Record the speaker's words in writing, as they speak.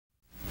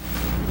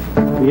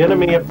The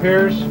enemy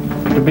appears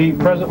to be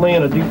presently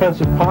in a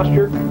defensive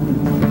posture,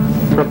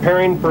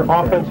 preparing for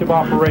offensive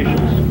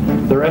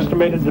operations. They're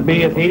estimated to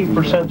be at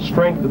 80%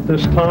 strength at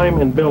this time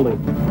in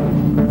building.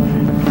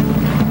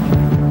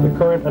 The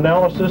current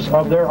analysis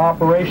of their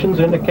operations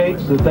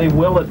indicates that they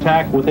will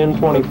attack within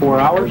 24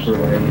 hours,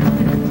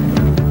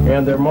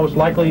 and their most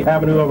likely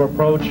avenue of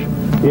approach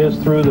is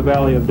through the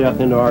Valley of Death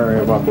into our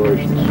area of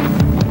operations.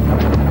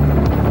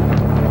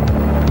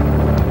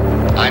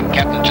 I'm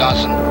Captain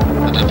Johnson,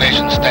 the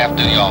Division Staff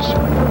Duty Officer.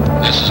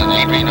 This is an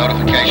AV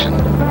notification.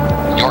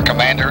 Your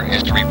commander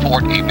is to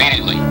report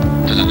immediately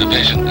to the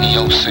Division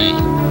EOC.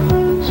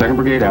 2nd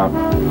Brigade out.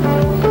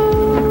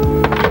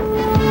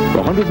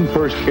 The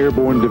 101st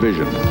Airborne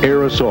Division,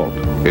 Air Assault,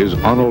 is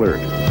on alert.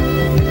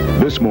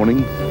 This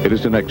morning, it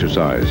is an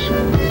exercise,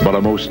 but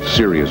a most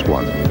serious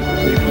one.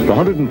 The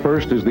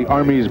 101st is the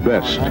Army's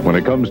best when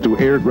it comes to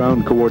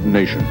air-ground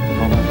coordination.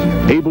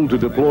 Able to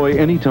deploy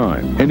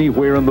anytime,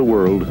 anywhere in the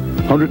world,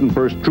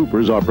 101st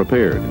troopers are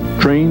prepared,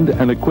 trained,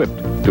 and equipped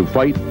to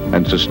fight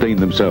and sustain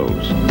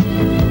themselves.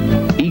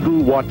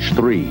 Eagle Watch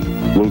 3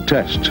 will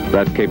test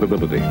that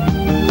capability.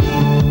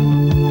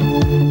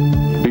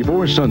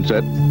 Before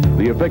sunset,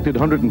 the affected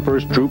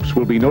 101st troops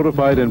will be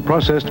notified and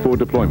processed for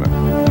deployment.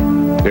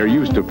 They're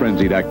used to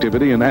frenzied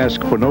activity and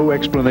ask for no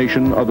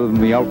explanation other than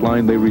the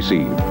outline they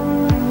receive.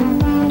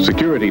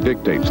 Security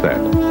dictates that.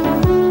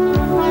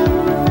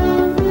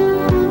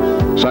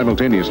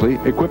 Simultaneously,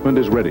 equipment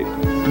is ready.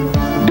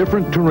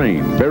 Different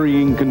terrain,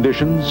 varying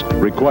conditions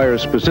require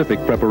specific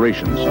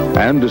preparations,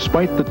 and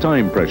despite the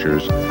time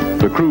pressures,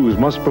 the crews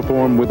must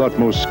perform with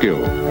utmost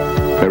skill.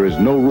 There is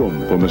no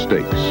room for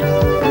mistakes.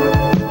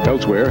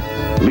 Elsewhere,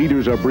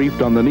 leaders are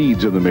briefed on the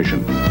needs of the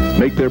mission,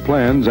 make their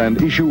plans,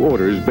 and issue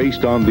orders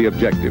based on the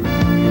objective.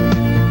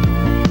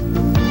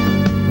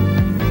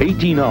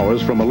 18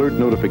 hours from alert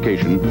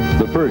notification,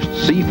 the first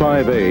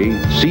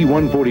C-5A,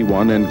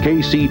 C-141, and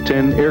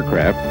KC-10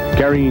 aircraft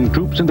carrying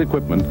troops and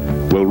equipment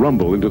will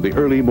rumble into the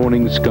early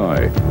morning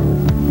sky.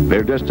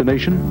 Their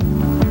destination?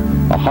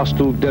 A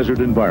hostile desert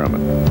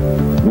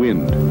environment.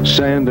 Wind,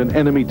 sand, and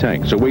enemy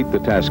tanks await the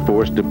task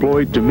force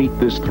deployed to meet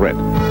this threat.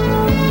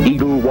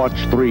 Eagle Watch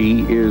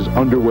 3 is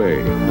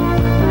underway.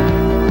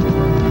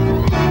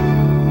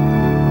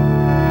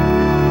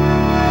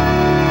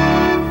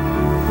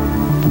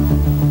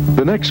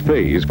 The next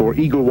phase for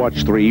Eagle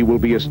Watch 3 will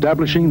be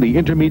establishing the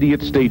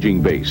Intermediate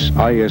Staging Base,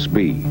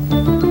 ISB.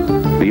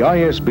 The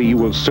ISB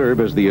will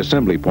serve as the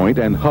assembly point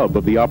and hub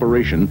of the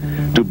operation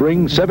to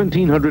bring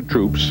 1,700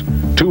 troops,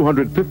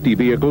 250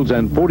 vehicles,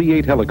 and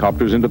 48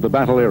 helicopters into the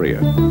battle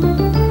area.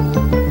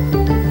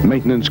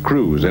 Maintenance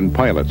crews and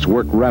pilots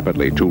work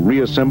rapidly to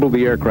reassemble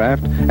the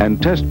aircraft,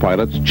 and test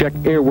pilots check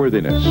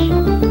airworthiness.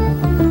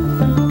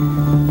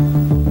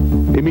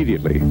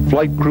 Immediately,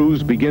 flight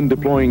crews begin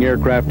deploying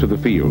aircraft to the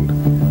field,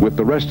 with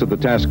the rest of the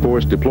task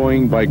force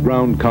deploying by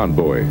ground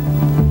convoy.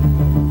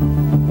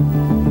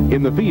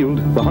 In the field,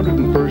 the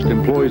 101st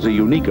employs a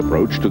unique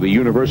approach to the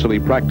universally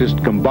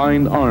practiced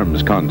combined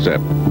arms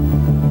concept,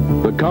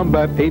 the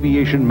Combat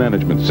Aviation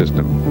Management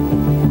System.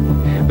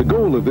 The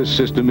goal of this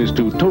system is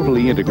to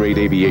totally integrate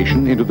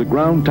aviation into the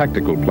ground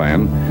tactical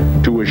plan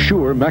to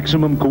assure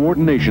maximum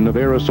coordination of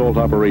air assault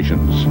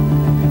operations.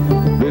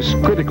 This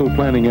critical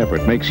planning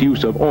effort makes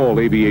use of all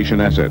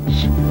aviation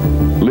assets: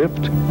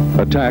 lift,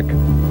 attack,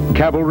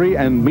 cavalry,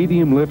 and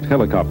medium-lift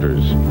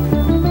helicopters.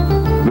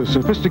 The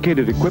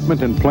sophisticated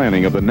equipment and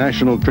planning of the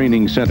National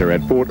Training Center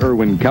at Fort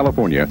Irwin,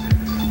 California,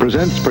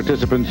 presents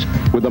participants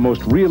with the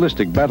most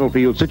realistic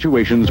battlefield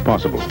situations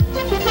possible.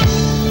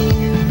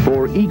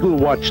 For Eagle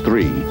Watch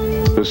 3,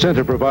 the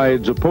center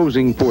provides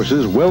opposing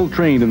forces well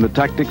trained in the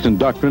tactics and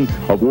doctrine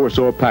of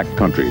Warsaw Pact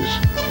countries.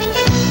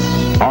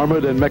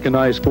 Armored and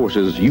mechanized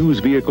forces use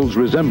vehicles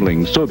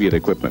resembling Soviet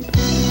equipment.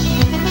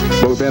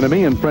 Both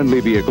enemy and friendly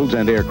vehicles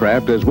and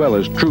aircraft, as well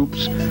as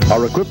troops,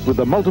 are equipped with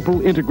a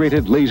multiple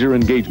integrated laser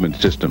engagement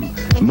system,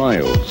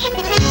 MILES,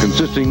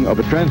 consisting of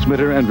a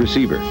transmitter and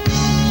receiver.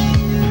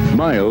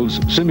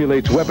 MILES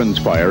simulates weapons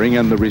firing,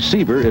 and the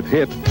receiver, if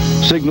hit,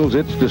 signals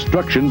its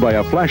destruction by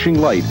a flashing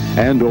light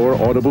and/or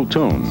audible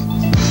tone.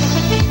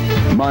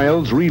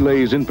 MILES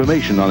relays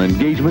information on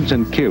engagements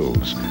and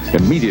kills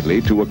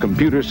immediately to a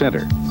computer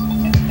center.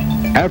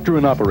 After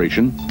an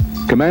operation,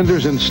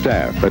 commanders and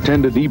staff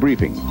attend a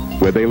debriefing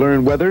where they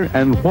learn whether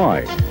and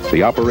why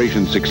the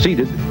operation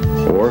succeeded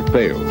or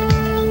failed.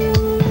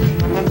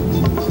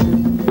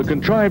 The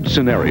contrived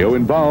scenario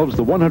involves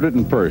the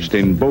 101st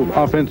in both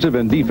offensive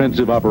and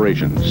defensive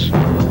operations.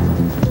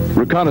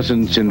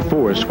 Reconnaissance in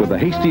force with a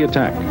hasty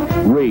attack,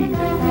 raid,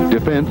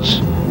 defense,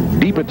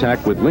 deep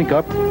attack with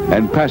link-up,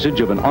 and passage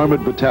of an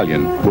armored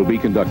battalion will be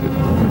conducted.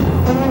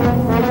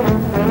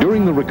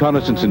 During the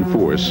reconnaissance in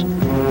force,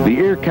 the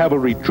air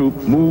cavalry troop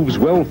moves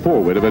well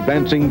forward of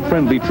advancing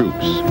friendly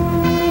troops.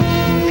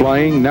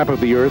 Flying nap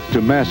of the earth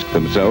to mask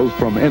themselves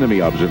from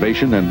enemy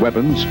observation and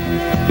weapons,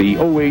 the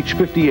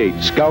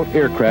OH-58 scout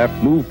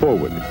aircraft move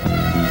forward,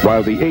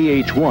 while the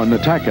AH-1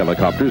 attack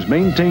helicopters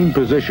maintain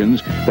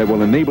positions that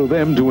will enable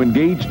them to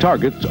engage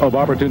targets of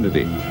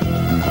opportunity.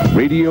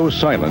 radio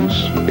silence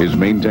is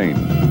maintained.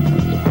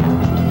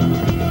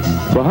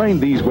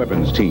 Behind these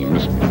weapons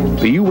teams,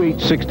 the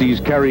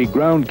U-860s carry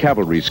ground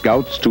cavalry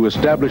scouts to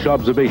establish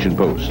observation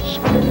posts,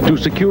 to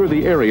secure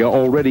the area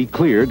already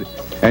cleared,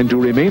 and to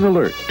remain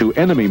alert to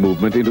enemy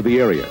movement into the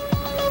area.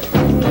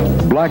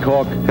 Black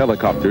Hawk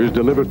helicopters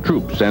deliver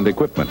troops and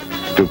equipment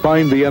to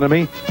find the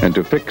enemy and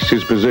to fix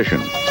his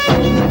position.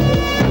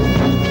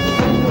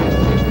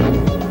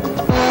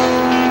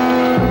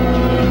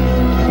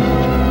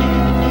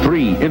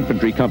 3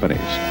 infantry companies,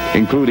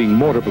 including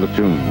mortar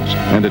platoons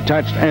and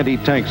attached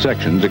anti-tank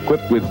sections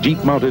equipped with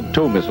jeep-mounted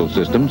tow missile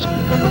systems,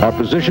 are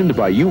positioned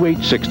by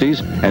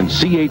U-860s and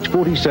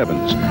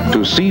CH-47s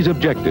to seize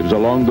objectives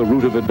along the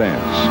route of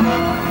advance.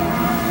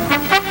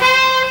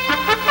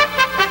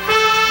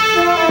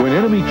 When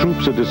enemy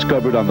troops are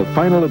discovered on the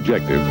final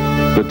objective,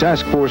 the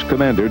task force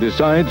commander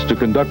decides to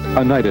conduct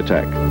a night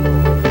attack.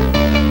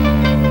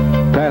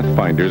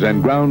 Pathfinders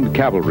and ground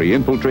cavalry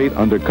infiltrate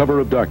under cover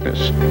of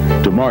darkness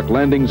to mark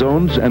landing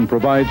zones and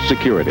provide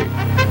security.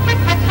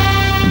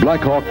 Black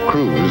Hawk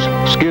crews,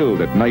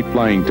 skilled at night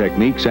flying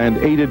techniques and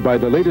aided by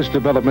the latest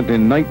development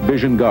in night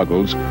vision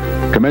goggles,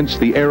 commence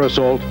the air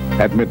assault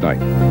at midnight.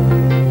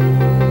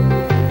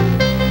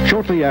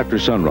 Shortly after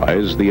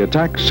sunrise, the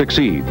attack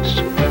succeeds.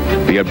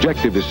 The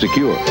objective is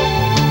secure.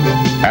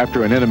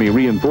 After an enemy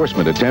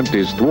reinforcement attempt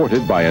is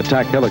thwarted by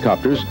attack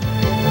helicopters,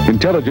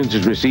 intelligence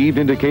is received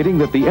indicating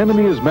that the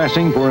enemy is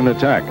massing for an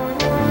attack.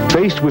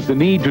 Faced with the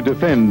need to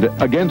defend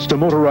against a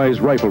motorized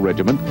rifle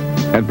regiment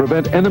and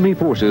prevent enemy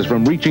forces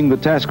from reaching the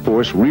task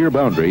force rear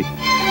boundary,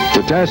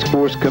 the task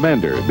force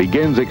commander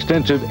begins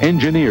extensive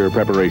engineer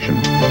preparation.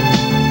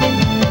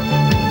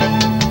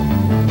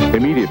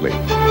 Immediately,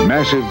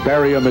 massive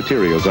barrier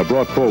materials are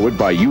brought forward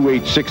by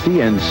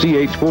U-860 and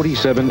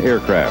CH-47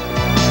 aircraft.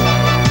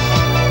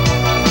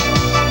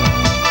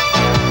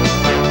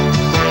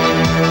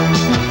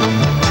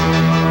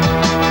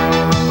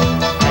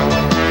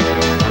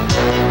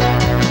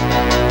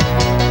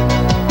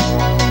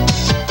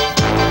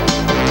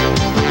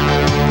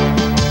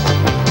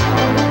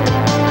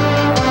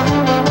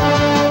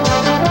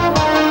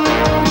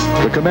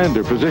 The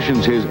commander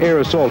positions his air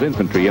assault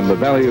infantry in the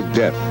Valley of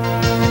Death.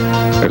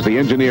 As the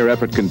engineer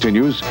effort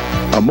continues,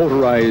 a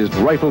motorized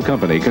rifle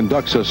company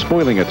conducts a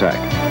spoiling attack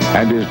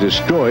and is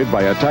destroyed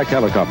by attack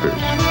helicopters.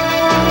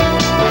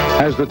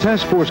 As the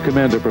task force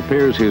commander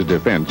prepares his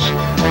defense,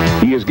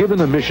 he is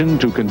given a mission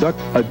to conduct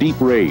a deep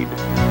raid.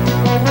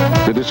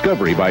 The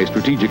discovery by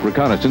strategic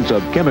reconnaissance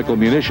of chemical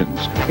munitions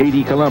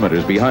 80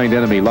 kilometers behind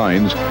enemy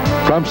lines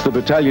prompts the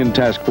battalion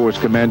task force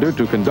commander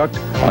to conduct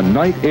a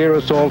night air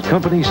assault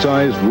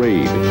company-sized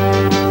raid.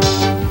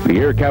 The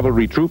air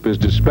cavalry troop is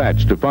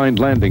dispatched to find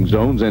landing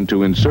zones and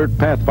to insert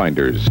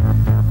pathfinders.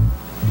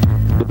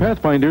 The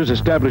pathfinders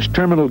establish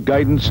terminal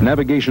guidance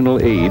navigational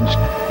aids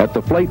at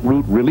the flight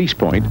route release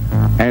point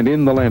and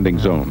in the landing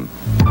zone.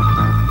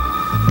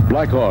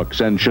 Black Hawks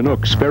and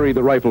Chinooks ferry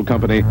the rifle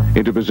company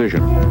into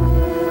position.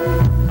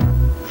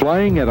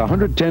 Flying at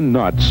 110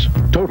 knots,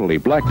 totally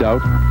blacked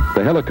out,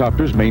 the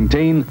helicopters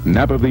maintain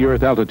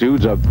nap-of-the-earth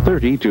altitudes of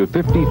 30 to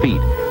 50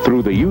 feet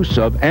through the use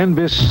of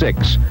Anvis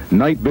 6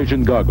 night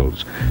vision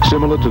goggles,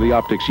 similar to the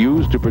optics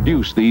used to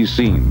produce these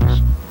scenes.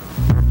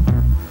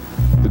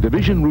 The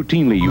division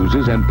routinely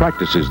uses and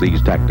practices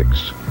these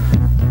tactics.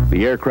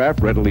 The aircraft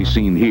readily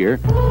seen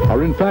here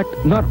are in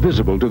fact not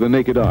visible to the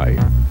naked eye.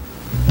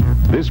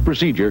 This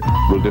procedure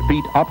will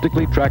defeat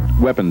optically tracked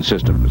weapon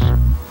systems.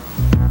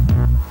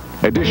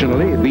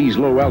 Additionally, these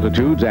low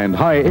altitudes and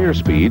high air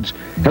speeds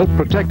help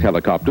protect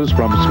helicopters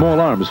from small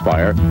arms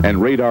fire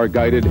and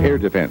radar-guided air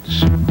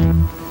defense.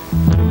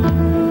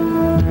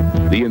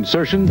 The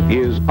insertion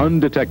is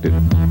undetected.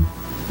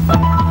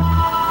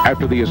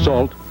 After the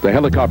assault, the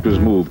helicopters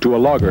move to a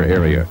logger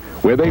area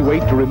where they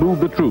wait to remove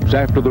the troops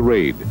after the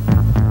raid.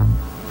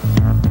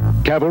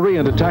 Cavalry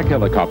and attack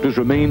helicopters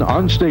remain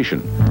on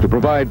station to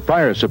provide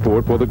fire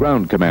support for the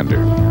ground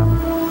commander.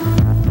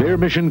 Their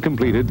mission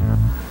completed,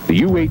 the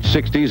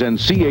U-860s and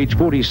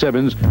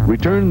CH-47s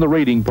return the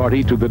raiding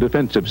party to the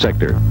defensive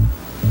sector.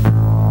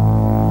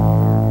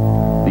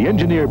 The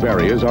engineer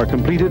barriers are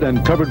completed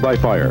and covered by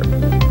fire.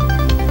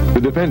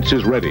 The defense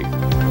is ready.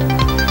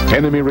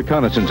 Enemy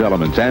reconnaissance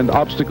elements and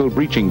obstacle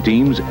breaching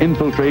teams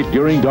infiltrate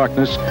during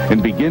darkness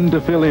and begin to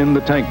fill in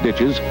the tank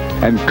ditches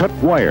and cut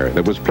wire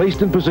that was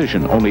placed in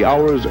position only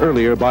hours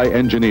earlier by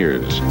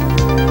engineers.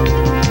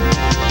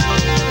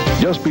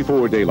 Just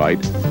before daylight,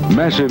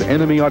 massive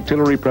enemy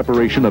artillery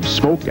preparation of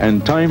smoke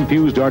and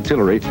time-fused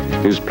artillery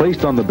is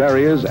placed on the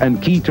barriers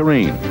and key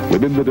terrain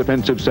within the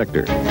defensive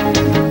sector.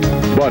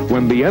 But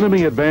when the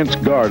enemy advance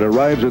guard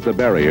arrives at the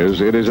barriers,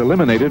 it is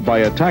eliminated by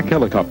attack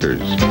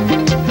helicopters.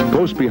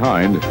 Close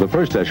behind, the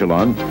first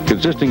echelon,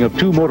 consisting of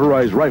 2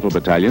 motorized rifle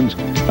battalions,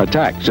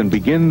 attacks and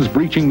begins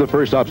breaching the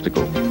first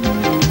obstacle.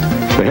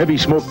 The heavy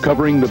smoke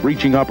covering the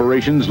breaching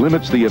operations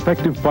limits the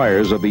effective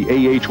fires of the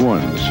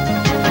AH-1s.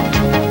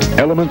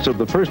 Elements of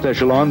the first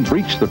echelon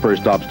breach the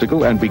first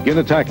obstacle and begin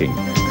attacking,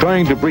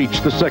 trying to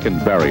breach the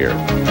second barrier.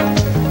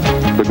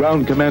 The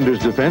ground commander's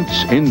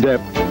defense, in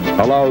depth,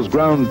 allows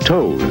ground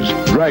TOWs,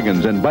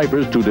 Dragons, and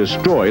Vipers to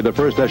destroy the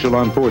first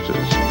echelon forces.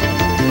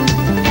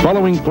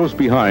 Following close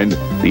behind,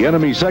 the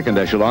enemy second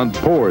echelon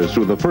pours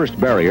through the first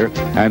barrier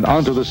and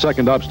onto the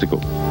second obstacle.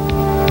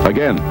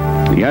 Again,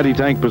 the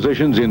anti-tank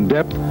positions in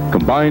depth,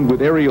 combined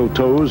with aerial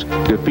TOWs,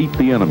 defeat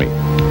the enemy.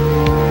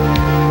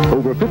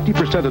 Over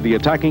 50% of the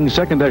attacking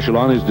second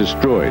echelon is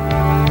destroyed.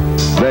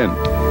 Then,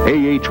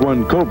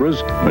 AH-1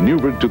 Cobras,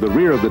 maneuvered to the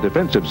rear of the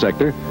defensive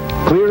sector,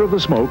 clear of the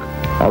smoke,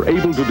 are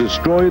able to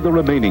destroy the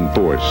remaining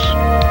force.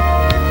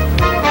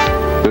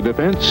 The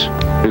defense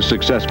is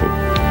successful.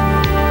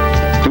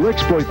 To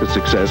exploit the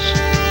success,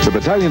 the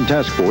Battalion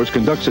Task Force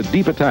conducts a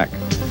deep attack,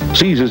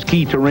 seizes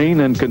key terrain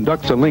and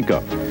conducts a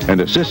link-up,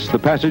 and assists the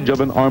passage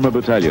of an armor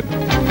battalion.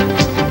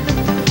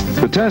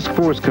 The task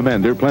force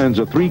commander plans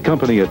a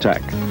 3-company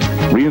attack,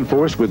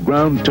 reinforced with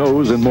ground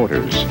TOWs and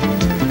mortars.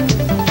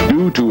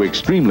 Due to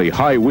extremely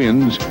high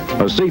winds,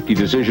 a safety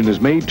decision is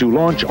made to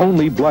launch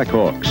only Black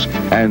Hawks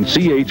and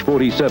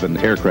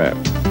CH-47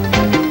 aircraft.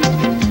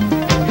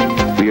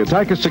 The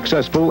attack is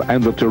successful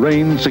and the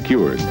terrain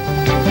secured.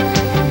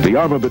 The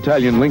armor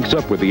battalion links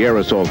up with the air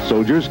assault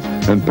soldiers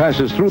and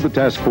passes through the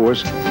task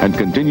force and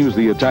continues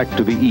the attack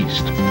to the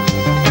east.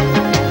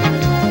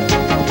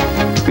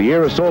 The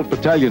Air Assault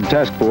Battalion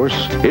Task Force,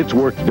 its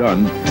work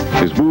done,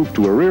 is moved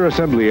to a rear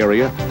assembly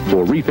area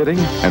for refitting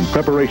and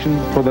preparation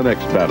for the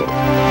next battle.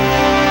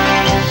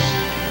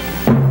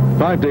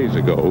 5 days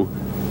ago,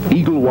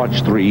 Eagle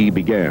Watch 3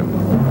 began.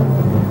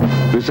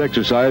 This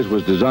exercise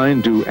was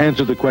designed to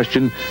answer the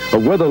question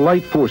of whether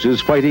light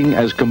forces fighting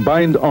as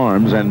combined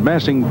arms and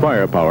massing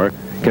firepower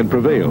can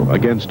prevail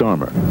against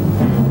armor.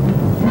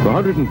 The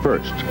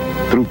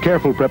 101st, through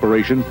careful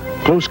preparation,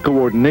 close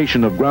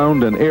coordination of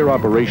ground and air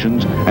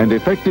operations, and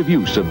effective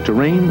use of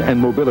terrain and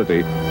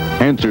mobility,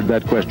 answered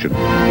that question.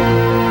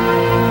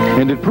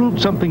 And it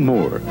proved something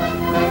more.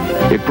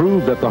 It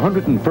proved that the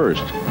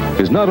 101st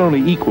is not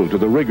only equal to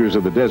the rigors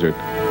of the desert,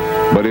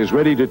 but is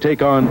ready to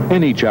take on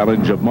any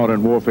challenge of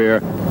modern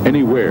warfare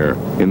anywhere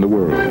in the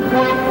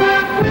world.